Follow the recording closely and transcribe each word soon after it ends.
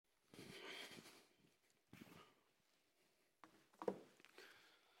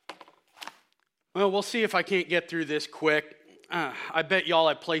Well, we'll see if I can't get through this quick. I bet y'all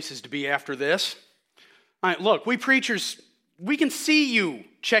have places to be after this. All right, look, we preachers, we can see you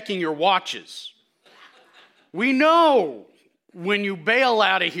checking your watches. We know when you bail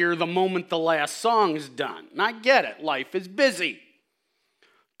out of here the moment the last song is done. And I get it. Life is busy.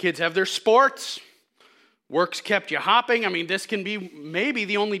 Kids have their sports. Work's kept you hopping. I mean, this can be maybe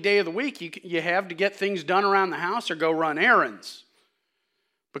the only day of the week you have to get things done around the house or go run errands.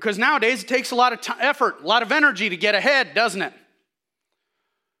 Because nowadays it takes a lot of effort, a lot of energy to get ahead, doesn't it?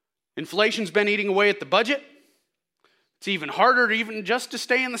 Inflation's been eating away at the budget. It's even harder to even just to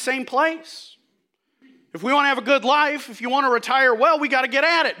stay in the same place. If we want to have a good life, if you want to retire well, we got to get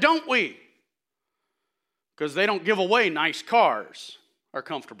at it, don't we? Because they don't give away nice cars or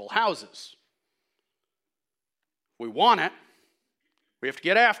comfortable houses. If we want it, we have to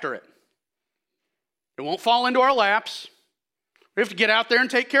get after it. It won't fall into our laps. We have to get out there and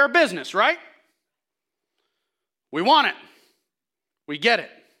take care of business, right? We want it. We get it.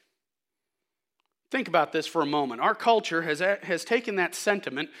 Think about this for a moment. Our culture has taken that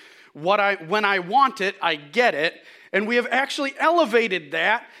sentiment, when I want it, I get it, and we have actually elevated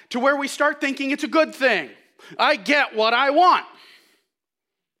that to where we start thinking it's a good thing. I get what I want.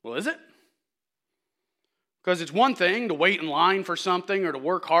 Well, is it? Because it's one thing to wait in line for something or to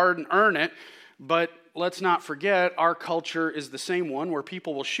work hard and earn it, but let's not forget our culture is the same one where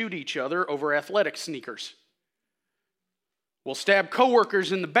people will shoot each other over athletic sneakers. We'll stab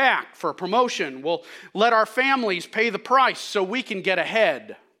coworkers in the back for a promotion. We'll let our families pay the price so we can get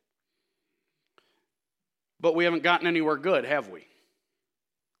ahead. But we haven't gotten anywhere good, have we?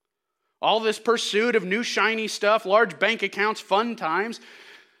 All this pursuit of new shiny stuff, large bank accounts, fun times.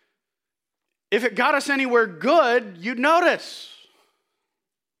 If it got us anywhere good, you'd notice.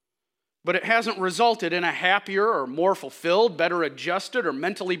 But it hasn't resulted in a happier or more fulfilled, better adjusted, or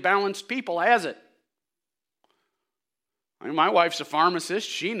mentally balanced people, has it? I mean, my wife's a pharmacist.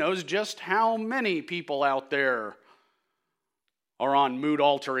 She knows just how many people out there are on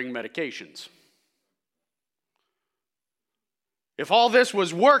mood-altering medications. If all this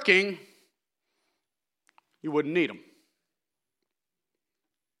was working, you wouldn't need them.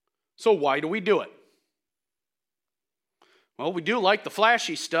 So why do we do it? Well, we do like the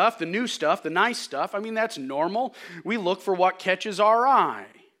flashy stuff, the new stuff, the nice stuff. I mean, that's normal. We look for what catches our eye.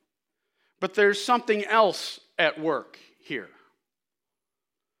 But there's something else at work here.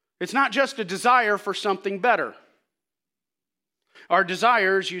 It's not just a desire for something better. Our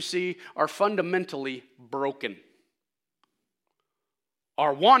desires, you see, are fundamentally broken.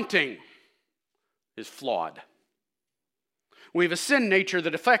 Our wanting is flawed. We have a sin nature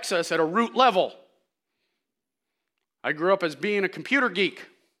that affects us at a root level. I grew up as being a computer geek.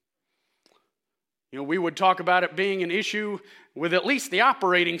 We would talk about it being an issue with at least the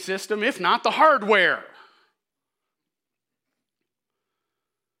operating system, if not the hardware.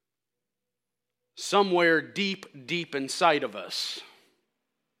 Somewhere deep, deep inside of us,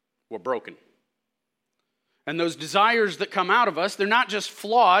 we're broken. And those desires that come out of us, they're not just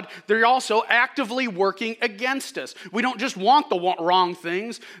flawed, they're also actively working against us. We don't just want the wrong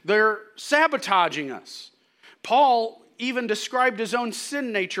things, they're sabotaging us. Paul even described his own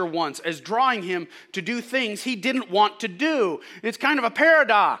sin nature once as drawing him to do things he didn't want to do. It's kind of a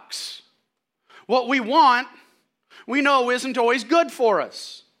paradox. What we want, we know isn't always good for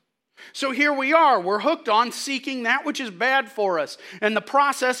us. So here we are, we're hooked on seeking that which is bad for us, and the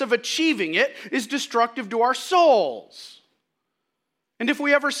process of achieving it is destructive to our souls. And if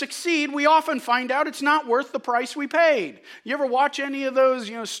we ever succeed, we often find out it's not worth the price we paid. You ever watch any of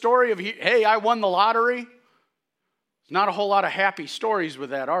those, story of, hey, I won the lottery? There's not a whole lot of happy stories with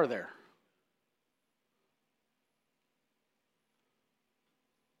that, are there?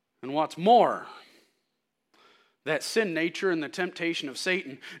 And what's more, that sin nature and the temptation of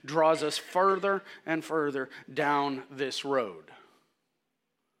Satan draws us further and further down this road.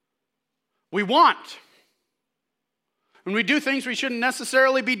 We want. And we do things we shouldn't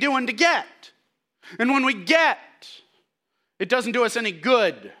necessarily be doing to get. And when we get, it doesn't do us any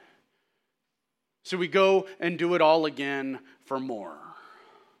good. So we go and do it all again for more.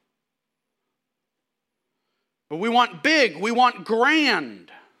 But we want big, we want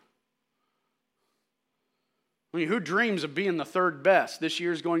grand. I mean, who dreams of being the third best? This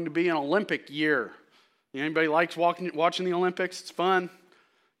year's going to be an Olympic year. Anybody likes watching the Olympics? It's fun.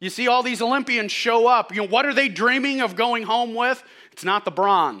 You see all these Olympians show up. What are they dreaming of going home with? It's not the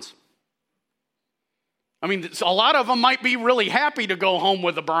bronze. I mean, a lot of them might be really happy to go home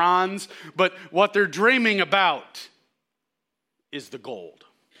with the bronze, but what they're dreaming about is the gold.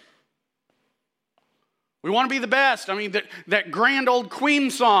 We want to be the best. I mean, that grand old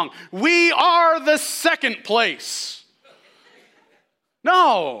Queen song, we are the second place.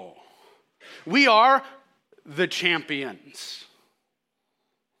 No, we are the champions.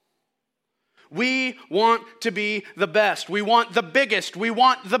 We want to be the best. We want the biggest. We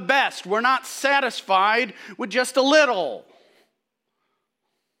want the best. We're not satisfied with just a little.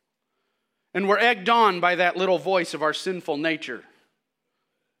 And we're egged on by that little voice of our sinful nature.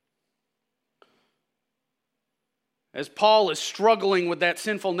 As Paul is struggling with that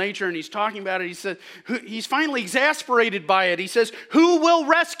sinful nature and he's talking about it, he says, he's finally exasperated by it. He says, who will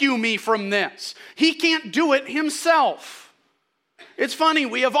rescue me from this? He can't do it himself. It's funny,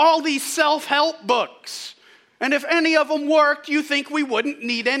 we have all these self-help books. And if any of them worked, you think we wouldn't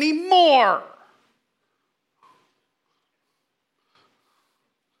need any more.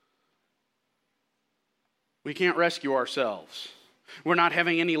 We can't rescue ourselves. We're not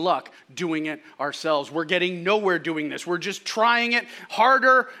having any luck doing it ourselves. We're getting nowhere doing this. We're just trying it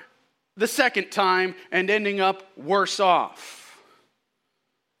harder the second time and ending up worse off.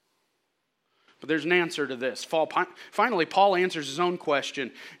 But there's an answer to this. Finally, Paul answers his own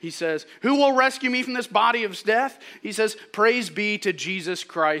question. He says, who will rescue me from this body of death? He says, praise be to Jesus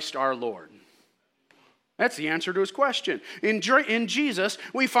Christ our Lord. That's the answer to his question. In Jesus,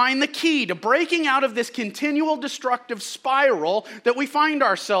 we find the key to breaking out of this continual destructive spiral that we find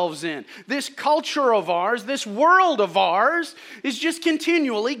ourselves in. This culture of ours, this world of ours, is just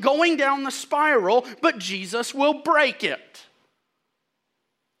continually going down the spiral, but Jesus will break it.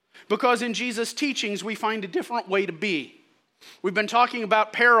 Because in Jesus' teachings, we find a different way to be. We've been talking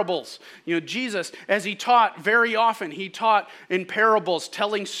about parables. Jesus, as he taught very often, he taught in parables,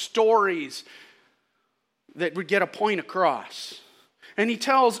 telling stories that would get a point across. And he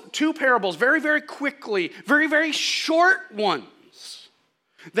tells two parables very, very quickly, very, very short ones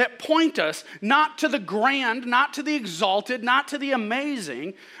that point us not to the grand, not to the exalted, not to the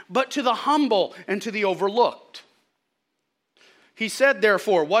amazing, but to the humble and to the overlooked. He said,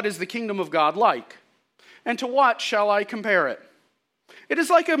 therefore, what is the kingdom of God like? And to what shall I compare it? It is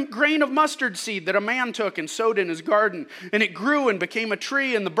like a grain of mustard seed that a man took and sowed in his garden, and it grew and became a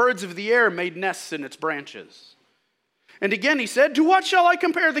tree, and the birds of the air made nests in its branches. And again he said, to what shall I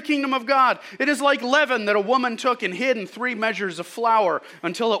compare the kingdom of God? It is like leaven that a woman took and hid in 3 measures of flour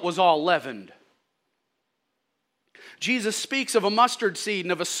until it was all leavened. Jesus speaks of a mustard seed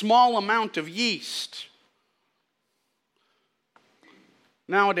and of a small amount of yeast.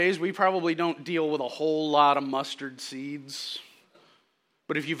 Nowadays, we probably don't deal with a whole lot of mustard seeds.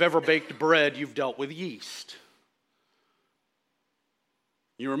 But if you've ever baked bread, you've dealt with yeast.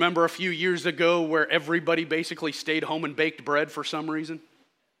 You remember a few years ago where everybody basically stayed home and baked bread for some reason?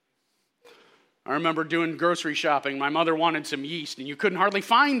 I remember doing grocery shopping. My mother wanted some yeast, and you couldn't hardly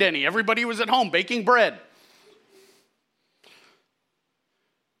find any. Everybody was at home baking bread.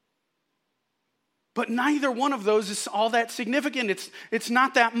 But neither one of those is all that significant. It's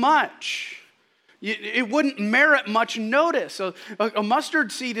not that much. It wouldn't merit much notice. A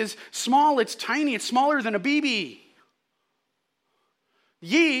mustard seed is small, it's tiny, it's smaller than a BB.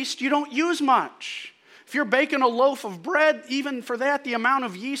 Yeast, you don't use much. If you're baking a loaf of bread, even for that, the amount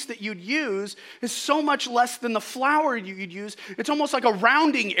of yeast that you'd use is so much less than the flour you'd use. It's almost like a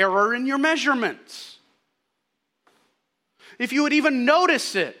rounding error in your measurements. If you would even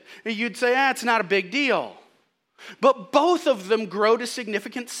notice it, you'd say, it's not a big deal. But both of them grow to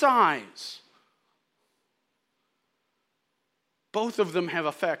significant size. Both of them have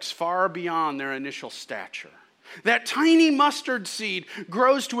effects far beyond their initial stature. That tiny mustard seed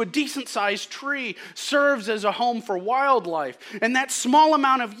grows to a decent-sized tree, serves as a home for wildlife. And that small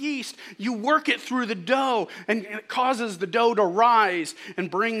amount of yeast, you work it through the dough, and it causes the dough to rise and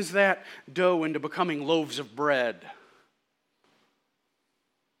brings that dough into becoming loaves of bread.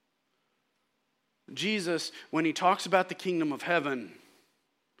 Jesus, when he talks about the kingdom of heaven,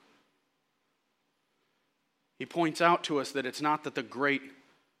 he points out to us that it's not the great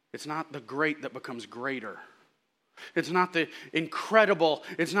that becomes greater. It's not the incredible,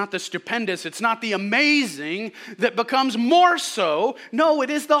 it's not the stupendous, it's not the amazing that becomes more so. No, it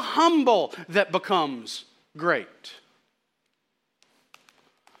is the humble that becomes great.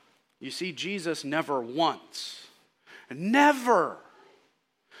 You see, Jesus never once, never.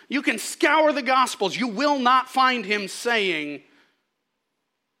 You can scour the Gospels, you will not find him saying,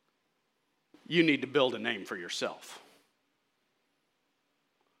 you need to build a name for yourself.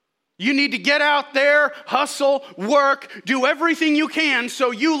 You need to get out there, hustle, work, do everything you can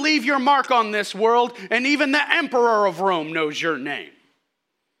so you leave your mark on this world, and even the emperor of Rome knows your name.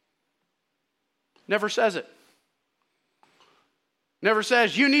 Never says it. Never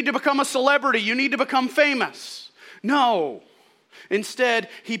says, you need to become a celebrity, you need to become famous. No. Instead,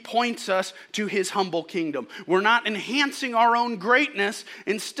 he points us to his humble kingdom. We're not enhancing our own greatness.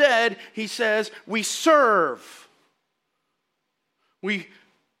 Instead, he says, we serve. We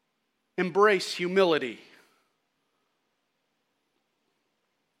embrace humility.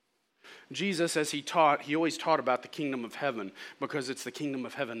 Jesus, as he taught, he always taught about the kingdom of heaven because it's the kingdom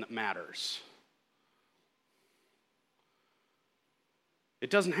of heaven that matters. It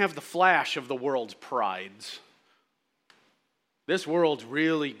doesn't have the flash of the world's prides. This world's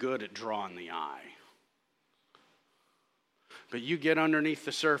really good at drawing the eye. But you get underneath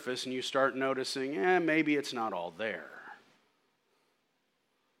the surface and you start noticing, maybe it's not all there.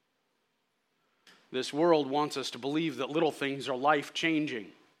 This world wants us to believe that little things are life-changing.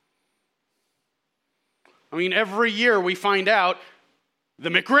 I mean, every year we find out the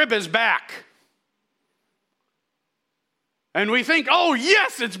McRib is back. And we think, oh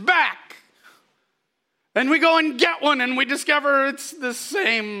yes, it's back. And we go and get one and we discover it's the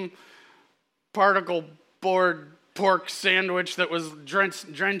same particle board pork sandwich that was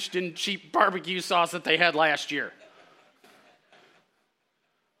drenched in cheap barbecue sauce that they had last year.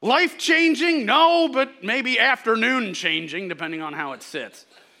 Life-changing? No, but maybe afternoon-changing, depending on how it sits.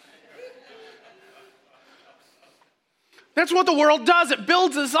 That's what the world does. It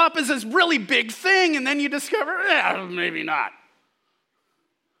builds us up as this really big thing, and then you discover, maybe not.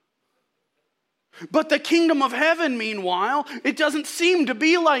 But the kingdom of heaven, meanwhile, it doesn't seem to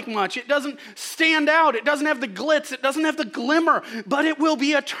be like much. It doesn't stand out. It doesn't have the glitz. It doesn't have the glimmer. But it will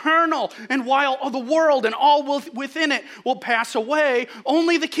be eternal. And while the world and all within it will pass away,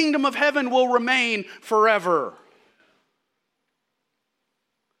 only the kingdom of heaven will remain forever.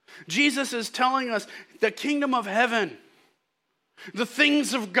 Jesus is telling us the kingdom of heaven, the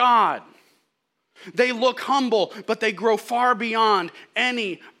things of God, they look humble, but they grow far beyond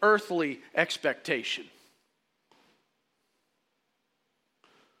any earthly expectation.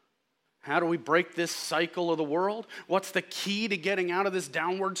 How do we break this cycle of the world? What's the key to getting out of this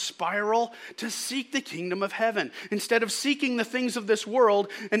downward spiral? To seek the kingdom of heaven. Instead of seeking the things of this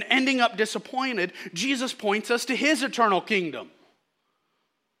world and ending up disappointed, Jesus points us to his eternal kingdom.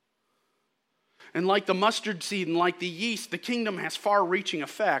 And like the mustard seed and like the yeast, the kingdom has far-reaching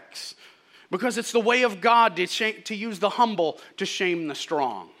effects because it's the way of God to use the humble to shame the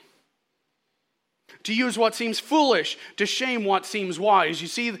strong. To use what seems foolish to shame what seems wise. You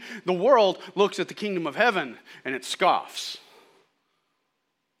see, the world looks at the kingdom of heaven and it scoffs.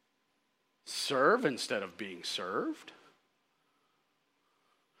 Serve instead of being served.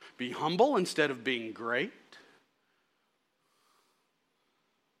 Be humble instead of being great.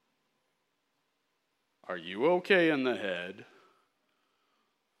 Are you okay in the head?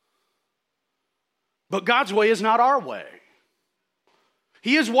 But God's way is not our way.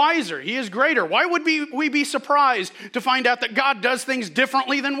 He is wiser. He is greater. Why would we be surprised to find out that God does things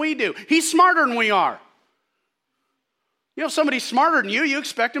differently than we do? He's smarter than we are. You know, if somebody's smarter than you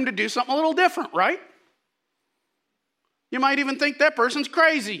expect him to do something a little different, right? You might even think that person's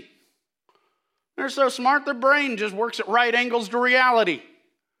crazy. They're so smart, their brain just works at right angles to reality.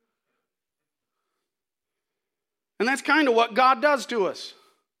 And that's kind of what God does to us.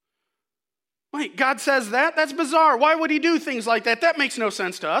 Wait, God says that? That's bizarre. Why would he do things like that? That makes no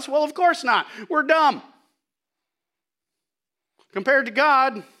sense to us. Well, of course not. We're dumb. Compared to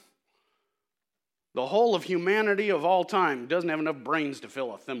God, the whole of humanity of all time doesn't have enough brains to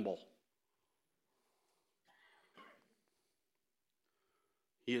fill a thimble.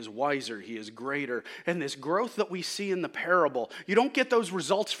 He is wiser, he is greater. And this growth that we see in the parable, you don't get those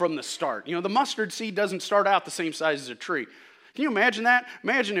results from the start. You know, the mustard seed doesn't start out the same size as a tree. Can you imagine that?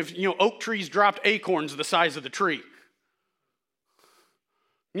 Imagine if, oak trees dropped acorns the size of the tree.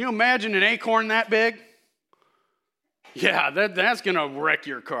 Can you imagine an acorn that big? Yeah, that's going to wreck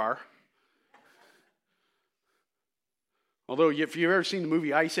your car. Although, if you've ever seen the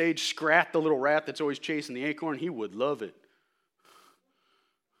movie Ice Age, Scrat, the little rat that's always chasing the acorn, he would love it.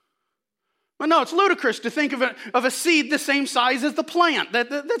 But no, it's ludicrous to think of a seed the same size as the plant.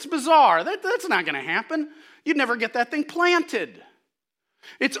 That's bizarre. That's not going to happen. You'd never get that thing planted.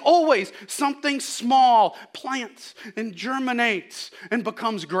 It's always something small plants and germinates and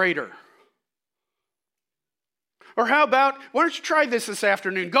becomes greater. Or how about, why don't you try this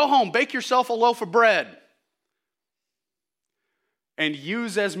afternoon? Go home, bake yourself a loaf of bread. And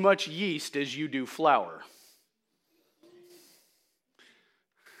use as much yeast as you do flour.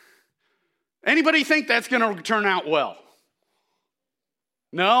 Anybody think that's going to turn out well?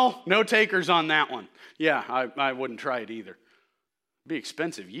 No takers on that one. Yeah, I wouldn't try it either. It'd be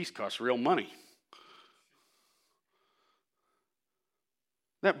expensive. Yeast costs real money.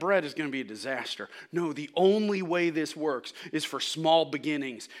 that bread is going to be a disaster. No, the only way this works is for small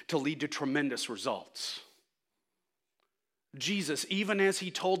beginnings to lead to tremendous results. Jesus, even as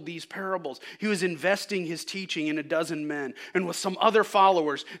he told these parables, he was investing his teaching in a dozen men. And with some other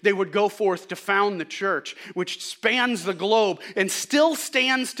followers, they would go forth to found the church, which spans the globe and still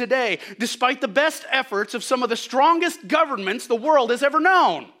stands today, despite the best efforts of some of the strongest governments the world has ever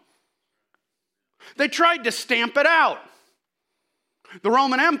known. They tried to stamp it out. The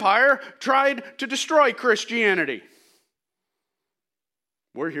Roman Empire tried to destroy Christianity.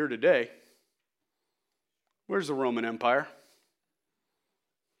 We're here today. Where's the Roman Empire?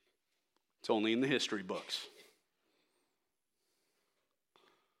 It's only in the history books.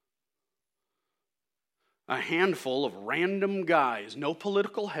 A handful of random guys, no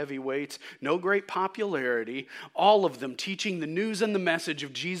political heavyweights, no great popularity, all of them teaching the news and the message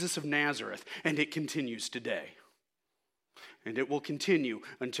of Jesus of Nazareth, and it continues today. And it will continue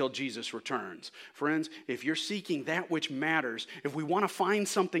until Jesus returns. Friends, if you're seeking that which matters, if we want to find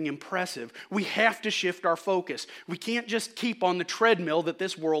something impressive, we have to shift our focus. We can't just keep on the treadmill that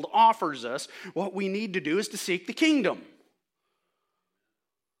this world offers us. What we need to do is to seek the kingdom.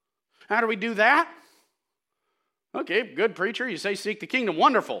 How do we do that? Okay, good preacher, you say seek the kingdom,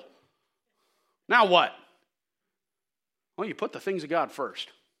 wonderful. Now what? Well, you put the things of God first.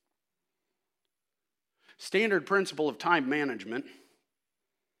 Standard principle of time management: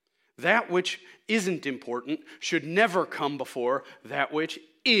 that which isn't important should never come before that which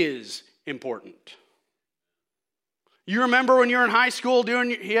is important. You remember when you were in high school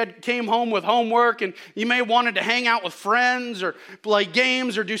came home with homework and you may have wanted to hang out with friends or play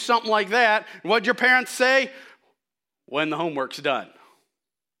games or do something like that. What'd your parents say? When the homework's done.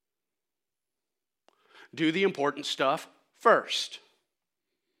 Do the important stuff first.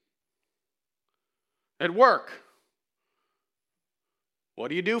 At work, what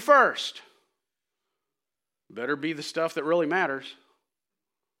do you do first? Better be the stuff that really matters.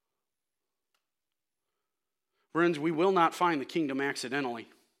 Friends, we will not find the kingdom accidentally.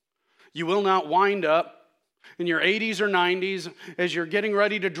 You will not wind up in your 80s or 90s as you're getting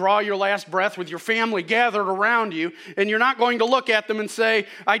ready to draw your last breath with your family gathered around you, and you're not going to look at them and say,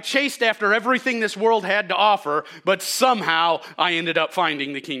 I chased after everything this world had to offer, but somehow I ended up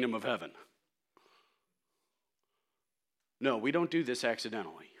finding the kingdom of heaven. No, we don't do this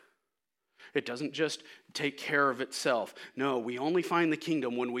accidentally. It doesn't just take care of itself. No, we only find the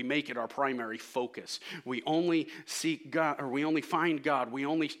kingdom when we make it our primary focus. We only seek God, or we only find God. We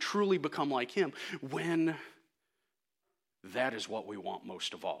only truly become like him when that is what we want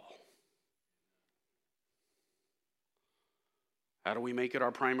most of all. How do we make it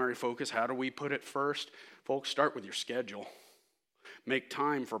our primary focus? How do we put it first? Folks, start with your schedule. Make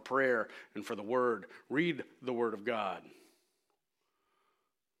time for prayer and for the Word. Read the Word of God.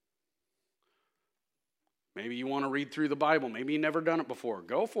 Maybe you want to read through the Bible. Maybe you've never done it before.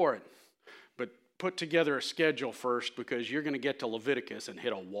 Go for it. But put together a schedule first, because you're going to get to Leviticus and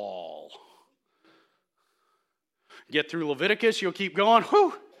hit a wall. Get through Leviticus, you'll keep going.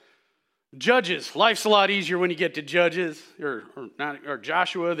 Whew! Judges. Life's a lot easier when you get to Judges or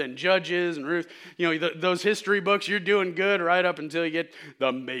Joshua than Judges and Ruth. You know, those history books, you're doing good right up until you get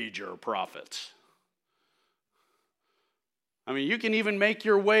the major prophets. I mean, you can even make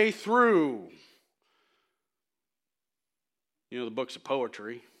your way through the books of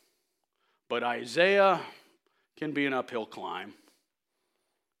poetry. But Isaiah can be an uphill climb.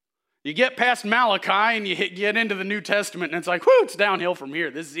 You get past Malachi and you get into the New Testament and it's like, whoo, it's downhill from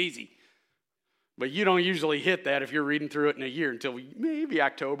here. This is easy. But you don't usually hit that if you're reading through it in a year until maybe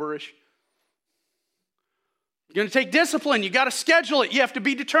October-ish. You're going to take discipline. You got to schedule it. You have to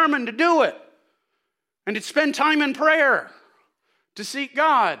be determined to do it. And to spend time in prayer to seek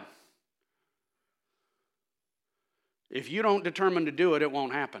God. If you don't determine to do it, it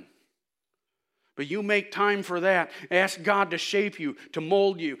won't happen. But you make time for that. Ask God to shape you, to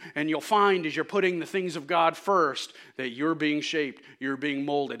mold you, and you'll find as you're putting the things of God first that you're being shaped, you're being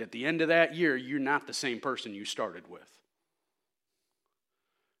molded. At the end of that year, you're not the same person you started with.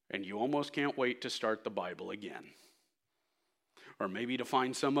 And you almost can't wait to start the Bible again. Or maybe to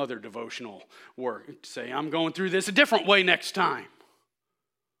find some other devotional work. To say, I'm going through this a different way next time.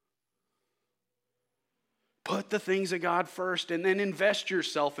 Put the things of God first and then invest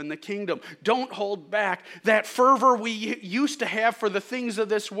yourself in the kingdom. Don't hold back. That fervor we used to have for the things of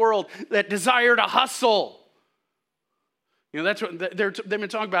this world, that desire to hustle. That's what they've been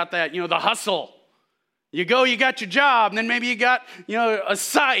talking about, that, the hustle. You go, you got your job, and then maybe you got, a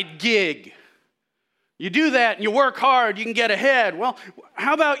side gig. You do that and you work hard, you can get ahead. Well,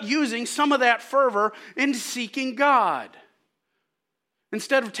 how about using some of that fervor into seeking God?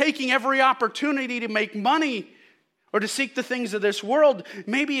 Instead of taking every opportunity to make money or to seek the things of this world,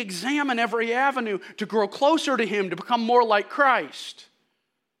 maybe examine every avenue to grow closer to Him, to become more like Christ.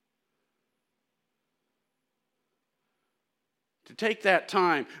 To take that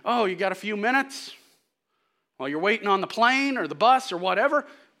time. Oh, you got a few minutes? While you're waiting on the plane or the bus or whatever,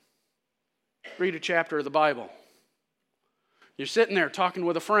 read a chapter of the Bible. You're sitting there talking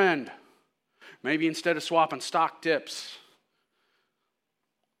with a friend. Maybe instead of swapping stock tips,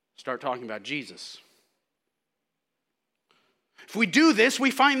 start talking about Jesus. If we do this, we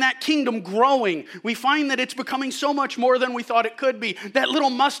find that kingdom growing. We find that it's becoming so much more than we thought it could be. That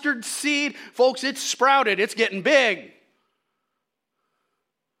little mustard seed, folks, it's sprouted. It's getting big.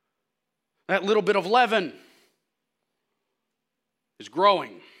 That little bit of leaven is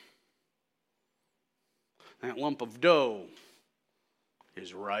growing. That lump of dough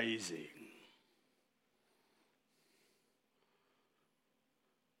is rising.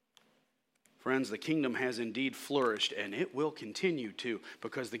 Friends, the kingdom has indeed flourished, and it will continue to,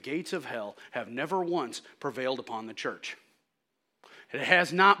 because the gates of hell have never once prevailed upon the church. It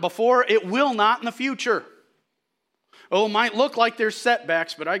has not before, it will not in the future. Oh, it might look like there's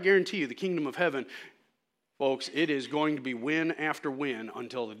setbacks, but I guarantee you the kingdom of heaven, folks, it is going to be win after win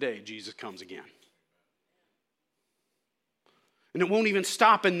until the day Jesus comes again. And it won't even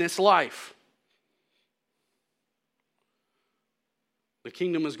stop in this life. The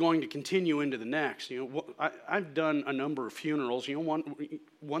kingdom is going to continue into the next. I've done a number of funerals.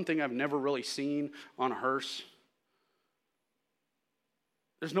 One thing I've never really seen on a hearse,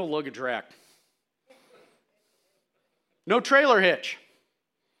 there's no luggage rack. No trailer hitch.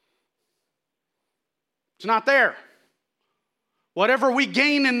 It's not there. Whatever we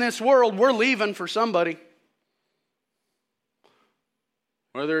gain in this world, we're leaving for somebody.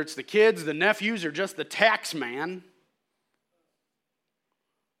 Whether it's the kids, the nephews, or just the tax man,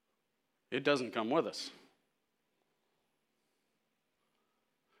 it doesn't come with us.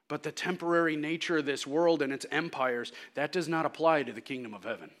 But the temporary nature of this world and its empires, that does not apply to the kingdom of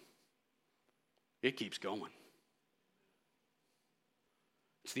heaven. It keeps going.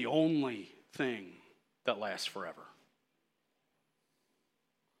 It's the only thing that lasts forever.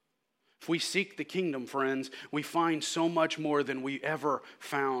 If we seek the kingdom, friends, we find so much more than we ever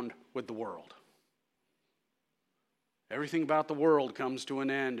found with the world. Everything about the world comes to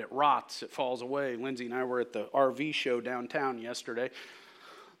an end. It rots. It falls away. Lindsay and I were at the RV show downtown yesterday.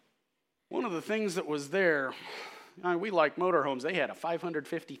 One of the things that was there, we like motorhomes. They had a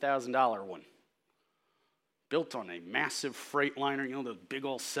 $550,000 one. Built on a massive Freightliner, those big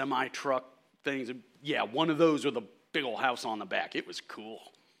old semi-truck things. Yeah, one of those with a big old house on the back. It was cool.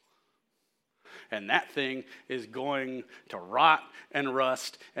 And that thing is going to rot and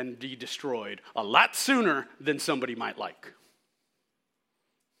rust and be destroyed a lot sooner than somebody might like.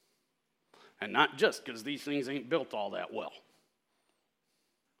 And not just because these things ain't built all that well.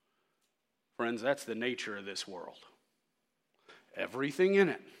 Friends, that's the nature of this world. Everything in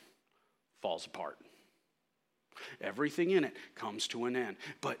it falls apart. Everything in it comes to an end.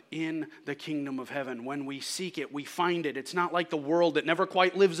 But in the kingdom of heaven, when we seek it, we find it. It's not like the world that never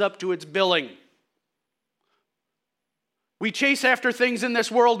quite lives up to its billing. We chase after things in this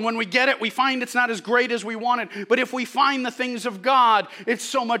world, and when we get it, we find it's not as great as we wanted. But if we find the things of God, it's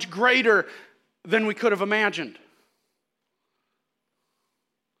so much greater than we could have imagined.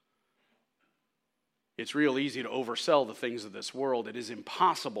 It's real easy to oversell the things of this world. It is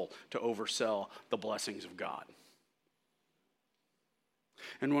impossible to oversell the blessings of God.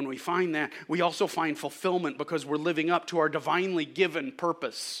 And when we find that, we also find fulfillment because we're living up to our divinely given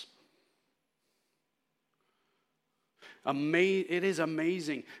purpose. It is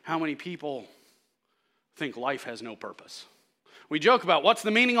amazing how many people think life has no purpose. We joke about what's the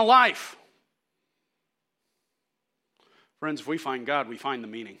meaning of life. Friends, if we find God, we find the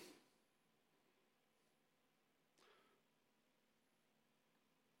meaning.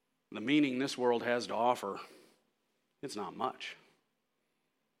 The meaning this world has to offer, it's not much.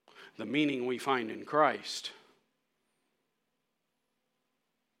 The meaning we find in Christ,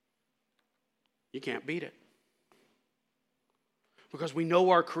 you can't beat it. Because we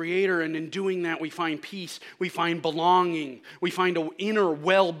know our Creator, and in doing that we find peace, we find belonging, we find an inner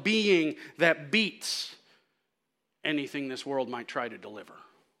well-being that beats anything this world might try to deliver.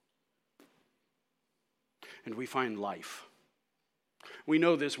 And we find life. We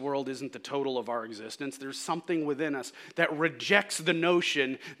know this world isn't the total of our existence. There's something within us that rejects the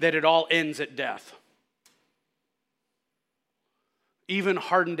notion that it all ends at death. Even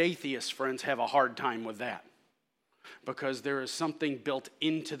hardened atheists, friends, have a hard time with that. Because there is something built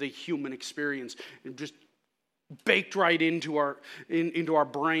into the human experience. Just baked right into our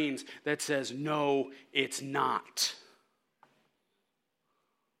brains that says, no, it's not.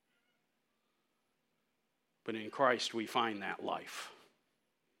 But in Christ we find that life.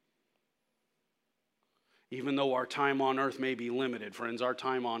 Even though our time on earth may be limited, friends, our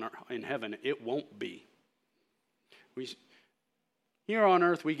time in heaven, it won't be. Here on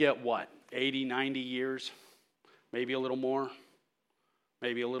earth we get what? 80, 90 years? Maybe a little more?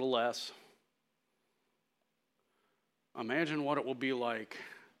 Maybe a little less? Imagine what it will be like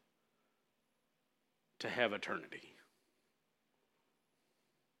to have eternity.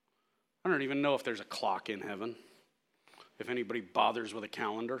 I don't even know if there's a clock in heaven, if anybody bothers with a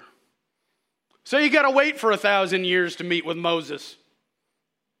calendar. So you got to wait for 1,000 years to meet with Moses.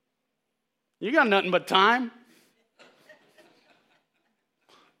 You got nothing but time.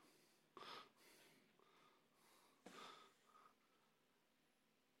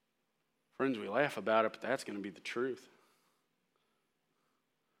 Friends, we laugh about it, but that's going to be the truth.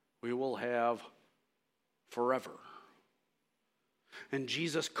 We will have forever. And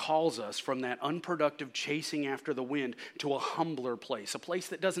Jesus calls us from that unproductive chasing after the wind to a humbler place, a place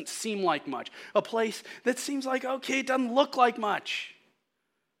that doesn't seem like much, a place that seems like, okay, it doesn't look like much.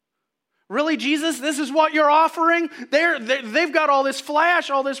 Really, Jesus, this is what you're offering? They've got all this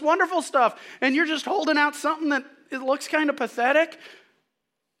flash, all this wonderful stuff, and you're just holding out something that it looks kind of pathetic?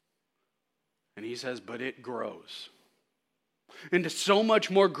 And he says, but it grows into so much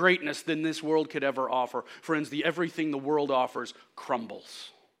more greatness than this world could ever offer. Friends, everything the world offers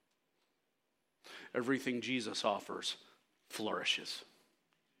crumbles. Everything Jesus offers flourishes.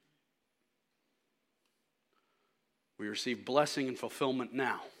 We receive blessing and fulfillment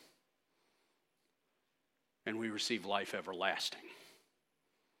now, and we receive life everlasting.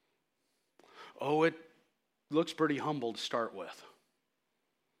 Oh, it looks pretty humble to start with.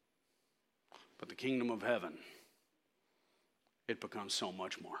 But the kingdom of heaven, it becomes so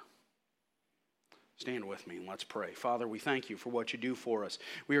much more. Stand with me and let's pray. Father, we thank you for what you do for us.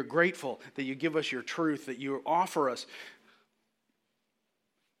 We are grateful that you give us your truth, that you offer us.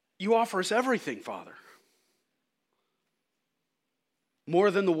 You offer us everything, Father. More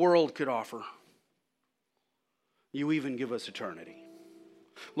than the world could offer. You even give us eternity.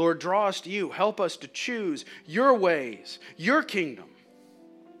 Lord, draw us to you. Help us to choose your ways, your kingdom.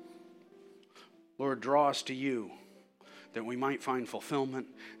 Lord, draw us to you that we might find fulfillment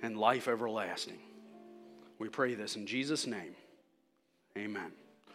and life everlasting. We pray this in Jesus' name. Amen.